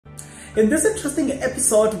In this interesting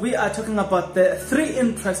episode, we are talking about the three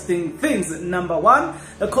interesting things. Number one,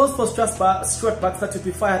 the calls for Stuart Baxter to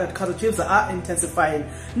be fired at KAZI'S Chiefs are intensifying.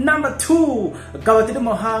 Number two,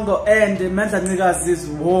 GABADINHO, Mhango and NCIKAZI'S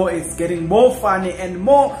war is getting more funny and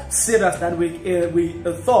more serious than we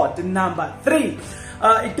thought. Number three,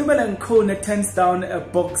 Khune turns down a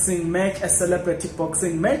boxing match, a celebrity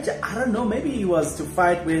boxing match. I don't know, maybe he was to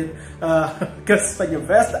fight with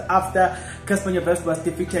Khune after Khune was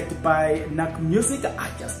defeated by Nak Music. I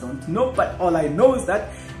just don't know, but all I know is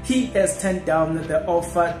that he has turned down the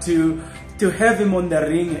offer to have him on the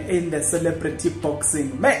ring in the celebrity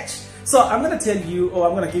boxing match. So I'm going to tell you, or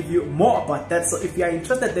I'm going to give you more about that. So if you are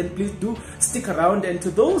interested, then please do stick around. And to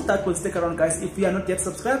those that will stick around, guys, if you are not yet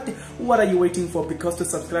subscribed, what are you waiting for? Because to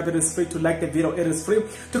subscribe, it is free. To like the video, it is free.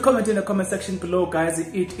 To comment in the comment section below, guys,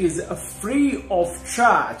 it is free of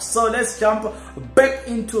charge. So let's jump back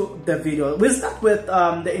into the video. We'll start with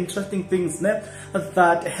the interesting things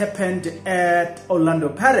that happened at Orlando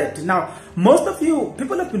Pirates. Now, most of you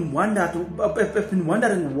people have been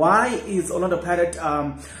wondering why is Orlando Pirates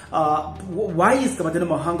why is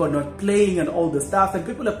Mhango not playing and all this stuff, and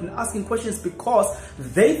people have been asking questions because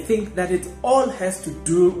they think that it all has to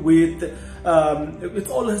do with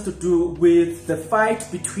the fight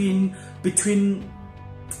between MANDLA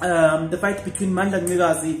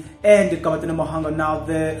and Mhango. Now,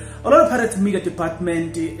 the Orlando Pirates media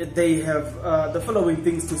department, they have the following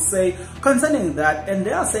things to say concerning that, and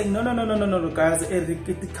they are saying no, guys,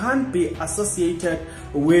 it can't be associated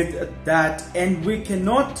with that, and we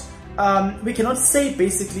cannot say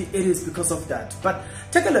basically it is because of that. But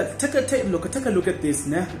take a look at this.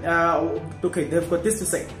 Okay, they've got this to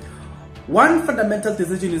say. One fundamental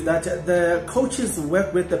decision is that the coaches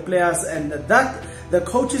work with the players, and that the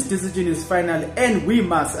coach's decision is final, and we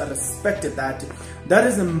must respect that. That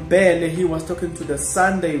is Mbele. He was talking to the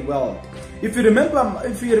Sunday World. If you remember,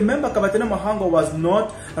 Mhango was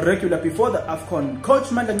not regular before the AFCON. Coach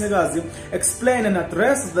MANDLA explained and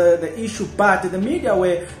addressed the issue, but the media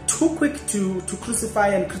were too quick to crucify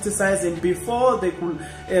and criticize him before they could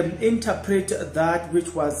interpret that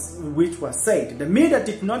which was said. The media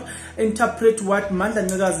did not interpret what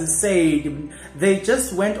MANDLA said. They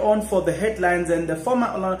just went on for the headlines, and the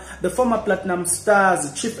former Platinum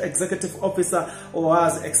Stars chief executive officer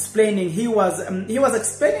was explaining. He was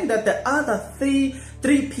explaining that the other three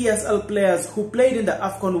PSL players who played in the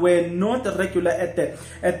AFCON were not regular at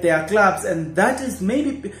their clubs, and that is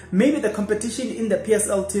maybe the competition in the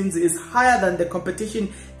PSL teams is higher than the competition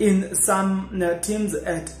in some teams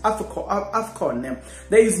at AFCON.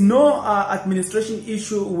 There is no administration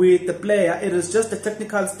issue with the player. It is just the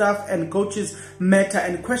technical staff and coaches matter,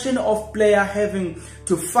 and question of player having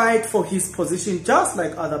to fight for his position just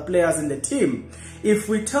like other players in the team. If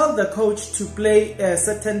we tell the coach to play a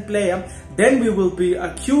certain player, then we will be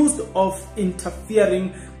accused of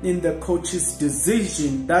interfering in the coach's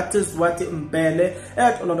decision. That is what Mbele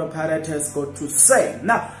at Orlando Pirates has got to say.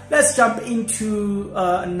 Now, let's jump into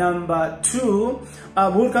number two.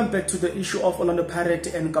 We'll come back to the issue of Orlando Pirates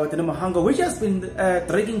and Mhango, which has been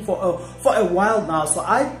dragging for a while now. So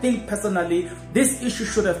I think personally, this issue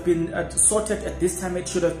should have been sorted at this time. It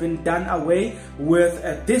should have been done away with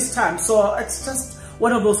at this time. So it's just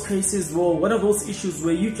one of those cases, or one of those issues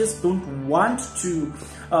where you just don't want to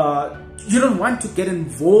get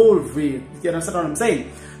involved with. You understand what I'm saying?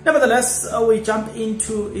 Nevertheless, we jump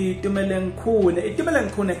into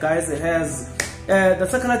Khune, guys, has the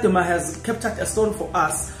Sakalatima has captured a story for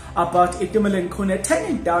us about Khune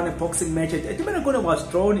turning down a boxing match. Khune was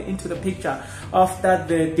drawn into the picture after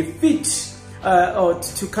the defeat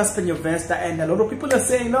to Khune, and a lot of people are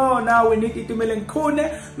saying, no, now we need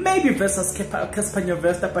Khune maybe versus Khune, but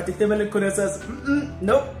Khune says,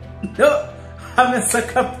 no, I'm a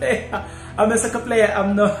soccer player,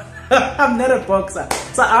 I'm not I'm not a boxer,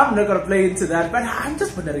 so I'm not gonna play into that. But I'm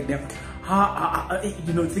just wondering now,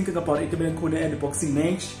 thinking about Khune and the boxing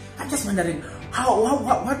match, I'm just wondering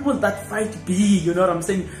what will that fight be? You know what I'm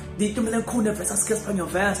saying? The Khune versus Khune.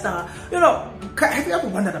 Have you ever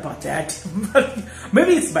wondered about that?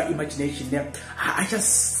 Maybe it's my imagination. Yeah, I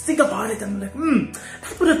just think about it and I'm like,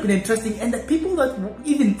 that would have been interesting. And the people that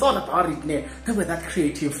even thought about it, they were that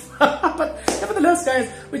creative. But nevertheless, guys,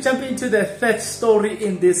 we jump into the third story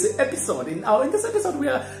in this episode. In this episode, we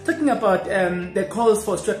are talking about the calls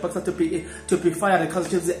for Stuart Baxter to be fired because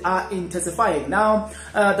Chiefs are intensifying. Now,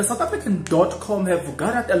 the South African.com have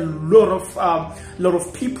gathered a lot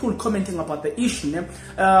of people commenting about the issue.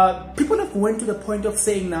 People have went to the point of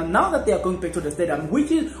saying now that they are going back to the stadium,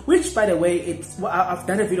 which by the way, I've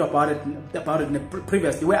done a video about it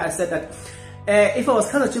previously, where I said that if I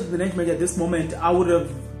was KAZI'S chief management at this moment, I would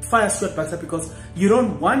have fire Stuart Baxter, because you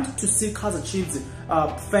don't want to see Kaizer Chiefs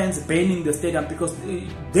fans burning the stadium, because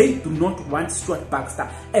they do not want Stuart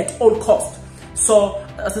Baxter at all costs. So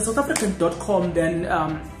the South African.com then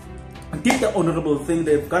did the honorable thing.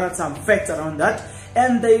 They've gathered some facts around that,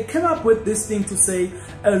 and they came up with this thing to say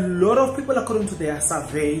a lot of people, according to their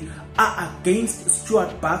survey, are against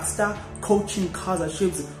Stuart Baxter coaching Kaizer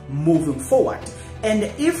Chiefs moving forward. And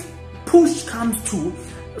if push comes to,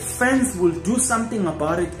 fans will do something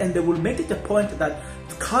about it, and they will make it a point that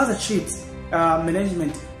Kaizer Chiefs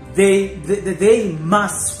management, they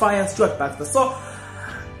must fire Stuart Baxter. So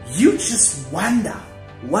you just wonder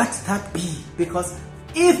what that be, because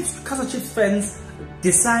if Kaizer Chiefs fans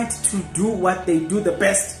decide to do what they do the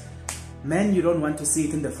best, man, you don't want to see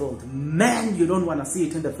it in the field. Man, you don't want to see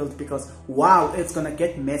it in the field, because wow, it's gonna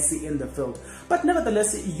get messy in the field. But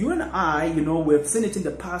nevertheless, you and I, you know, we've seen it in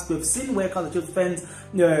the past. We've seen where Kaizer Chiefs fans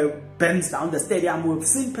burns down the stadium. We've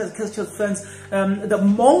seen Kaizer Chiefs fans. The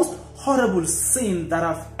most horrible scene that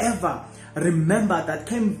I've ever remembered that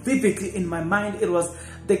came vividly in my mind, it was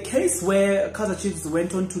the case where Kaizer Chiefs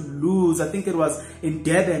went on to lose. I think it was in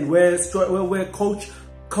Durban, where former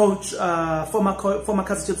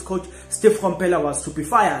Kaizer Chiefs coach Steve Kompela was to be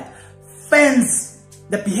fired. Fans,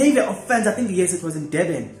 the behavior of fans, I think yes, it was in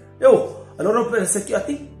Durban. Yo, a lot of security, I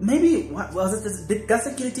think maybe, what was it, did gas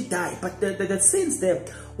security die? But the scenes there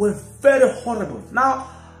were very horrible. Now,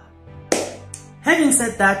 having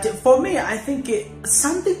said that, for me, I think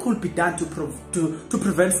something could be done to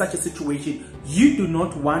prevent such a situation. You do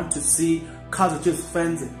not want to see Kaizer Chiefs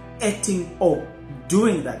fans acting or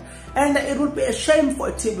doing that, and it would be a shame for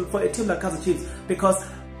a team like Kaizer Chiefs, because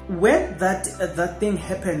when that thing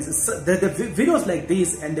happens, the videos like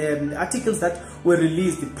this and the articles that were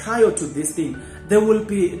released prior to this thing, they will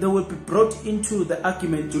be brought into the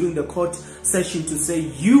argument during the court session to say,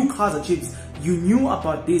 you Kaizer Chiefs, you knew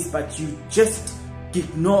about this, but you just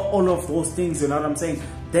ignore all of those things, you know what I'm saying?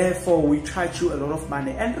 Therefore, we charge you a lot of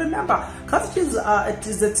money. And remember, Kaizer Chiefs it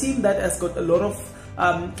is a team that has got a lot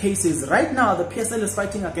of cases. Right now, the PSL is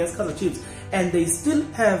fighting against Kaizer Chiefs, and they still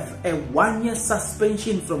have a 1-year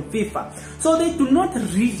suspension from FIFA. So they do not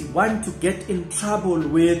really want to get in trouble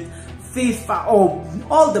with FIFA or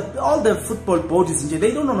all the football bodies.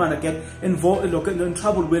 They don't want to get involved in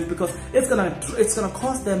trouble with, because it's gonna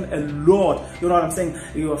cost them a lot. You know what I'm saying?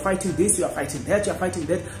 You are fighting this, you are fighting that, you are fighting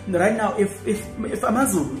that. Right now, if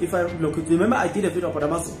Amazulu, if I look, remember I did a video about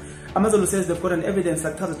Amazulu. Amazulu says they've got an evidence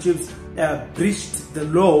that Kaizer Chiefs breached the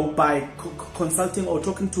law by consulting or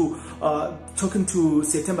talking to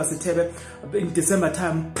September in December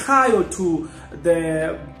time, prior to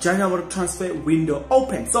the January transfer window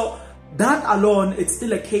open. So that alone, it's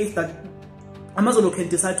still a case that Amazulu can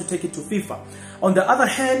decide to take it to FIFA. On the other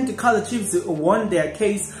hand, Kaizer Chiefs won their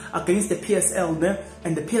case against the PSL,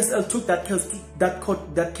 and the PSL took that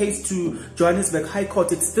case to Johannesburg High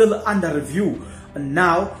Court. It's still under review. And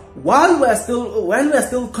now, while we're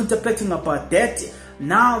still contemplating about that,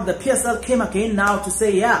 now the PSL came again now to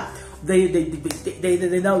say, yeah, they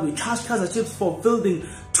now charge Kaizer Chiefs for fielding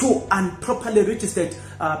 2 improperly registered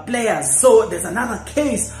players. So there's another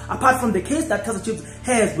case apart from the case that Kaizer Chiefs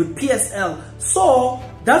has with PSL. So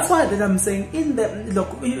that's why that I'm saying,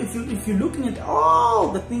 if you're looking at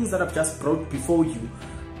all the things that I've just brought before you,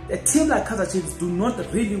 a team like Kaizer Chiefs do not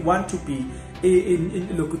really want to be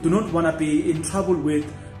in trouble with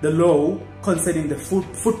the law concerning the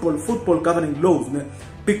football governing laws,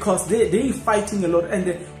 because they're fighting a lot. And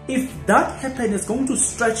if that happens, it's going to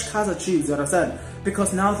stretch Kaizer Chiefs, you understand?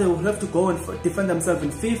 Because now they will have to go and defend themselves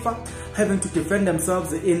in FIFA, having to defend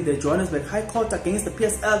themselves in the Johannesburg High Court against the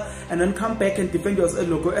PSL, and then come back and defend yourself,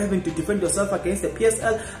 having to defend yourself against the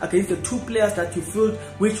PSL, against the 2 players that you filled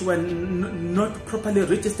which were not properly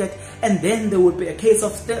registered. And then there would be a case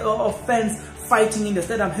of fans fighting in the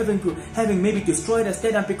stadium, having maybe destroyed the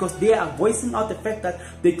stadium because they are voicing out the fact that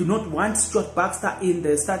they do not want Stuart Baxter in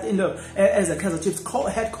the as a Kaizer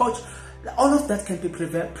Chiefs head coach. All of that can be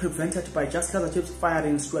prevented by just Kaizer Chiefs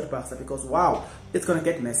firing Stuart Baxter, because wow, it's gonna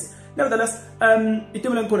get messy. Nevertheless,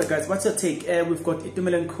 Itumeleng Khune, guys, what's your take? We've got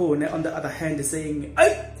Itumeleng Khune on the other hand saying,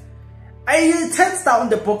 I turns down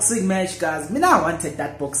the boxing match, guys. Me now wanted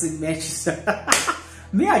that boxing match.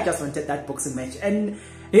 Me, I just wanted that boxing match. And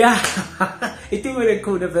yeah, Itumeleng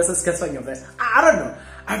Khune versus Kasanya versus, I don't know.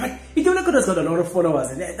 But Itumeleng Khune has got a lot of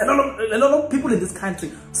followers, and a lot of people in this country,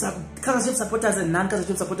 Kaizer Chiefs supporters and non-Kaizer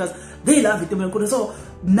Chiefs supporters, they love Itumeleng Khune. So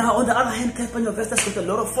now on the other hand, Kasanya versus has got a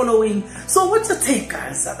lot of following. So what's your take,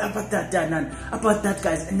 guys, about that,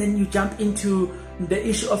 guys? And then you jump into the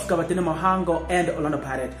issue of GABADINHO, Mhango and Orlando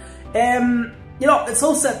Pirates. You know, it's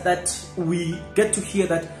so sad that we get to hear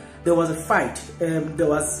that there was a fight, there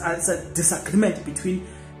was a disagreement between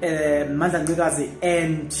MANDLA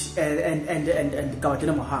and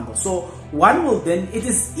GABADINHO Mhango. So one will then, it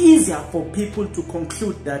is easier for people to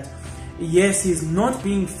conclude that yes, he's not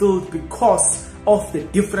being filled because of the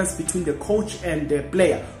difference between the coach and the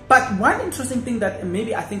player. But one interesting thing that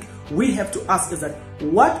maybe I think we have to ask is that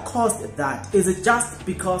what caused that? Is it just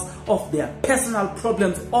because of their personal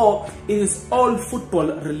problems, or is all football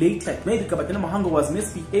related? Maybe GABADINHO Mhango was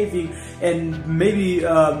misbehaving and maybe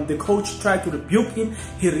the coach tried to rebuke him.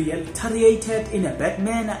 He retaliated in a bad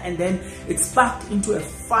manner and then it sparked into a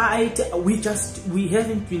fight. We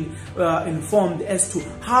haven't been informed as to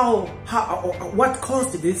what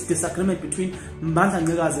caused this disagreement between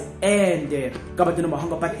MANDLA and GABADINHO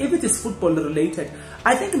Mhango. But if it is football related,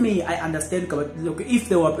 I think I understand. Look, if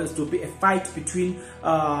there was to be a fight between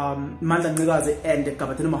MANDLA and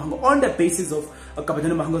GABADINHO Mhango on the basis of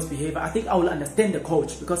GABADINHO Mhango's behavior, I think I will understand the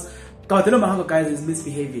coach, because GABADINHO Mhango, guys, is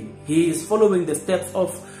misbehaving. He is following the steps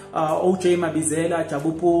of OJ Mabizela,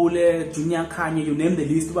 Jabupule, Junior Khune, you name the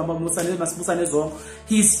list.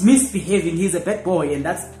 He's misbehaving. He's a bad boy, and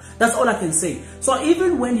that's all I can say. So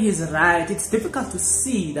even when he's right, it's difficult to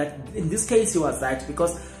see that in this case he was right,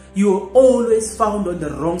 because you're always found on the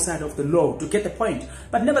wrong side of the law, to get the point.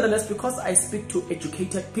 But nevertheless, because I speak to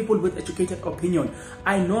educated people with educated opinion,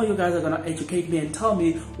 I know you guys are gonna educate me and tell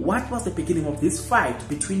me what was the beginning of this fight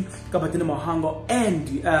between GABADINHO Mhango and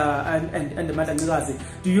the MANDLA.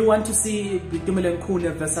 Do you want to see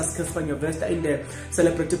Khune versus Vesta in the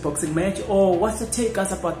celebrity boxing match, or what's the take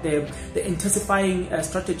us about the intensifying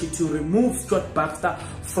strategy to remove Baxter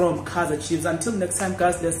from Kaizer Chiefs? Until next time,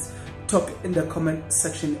 guys, let's talk in the comment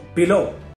section below.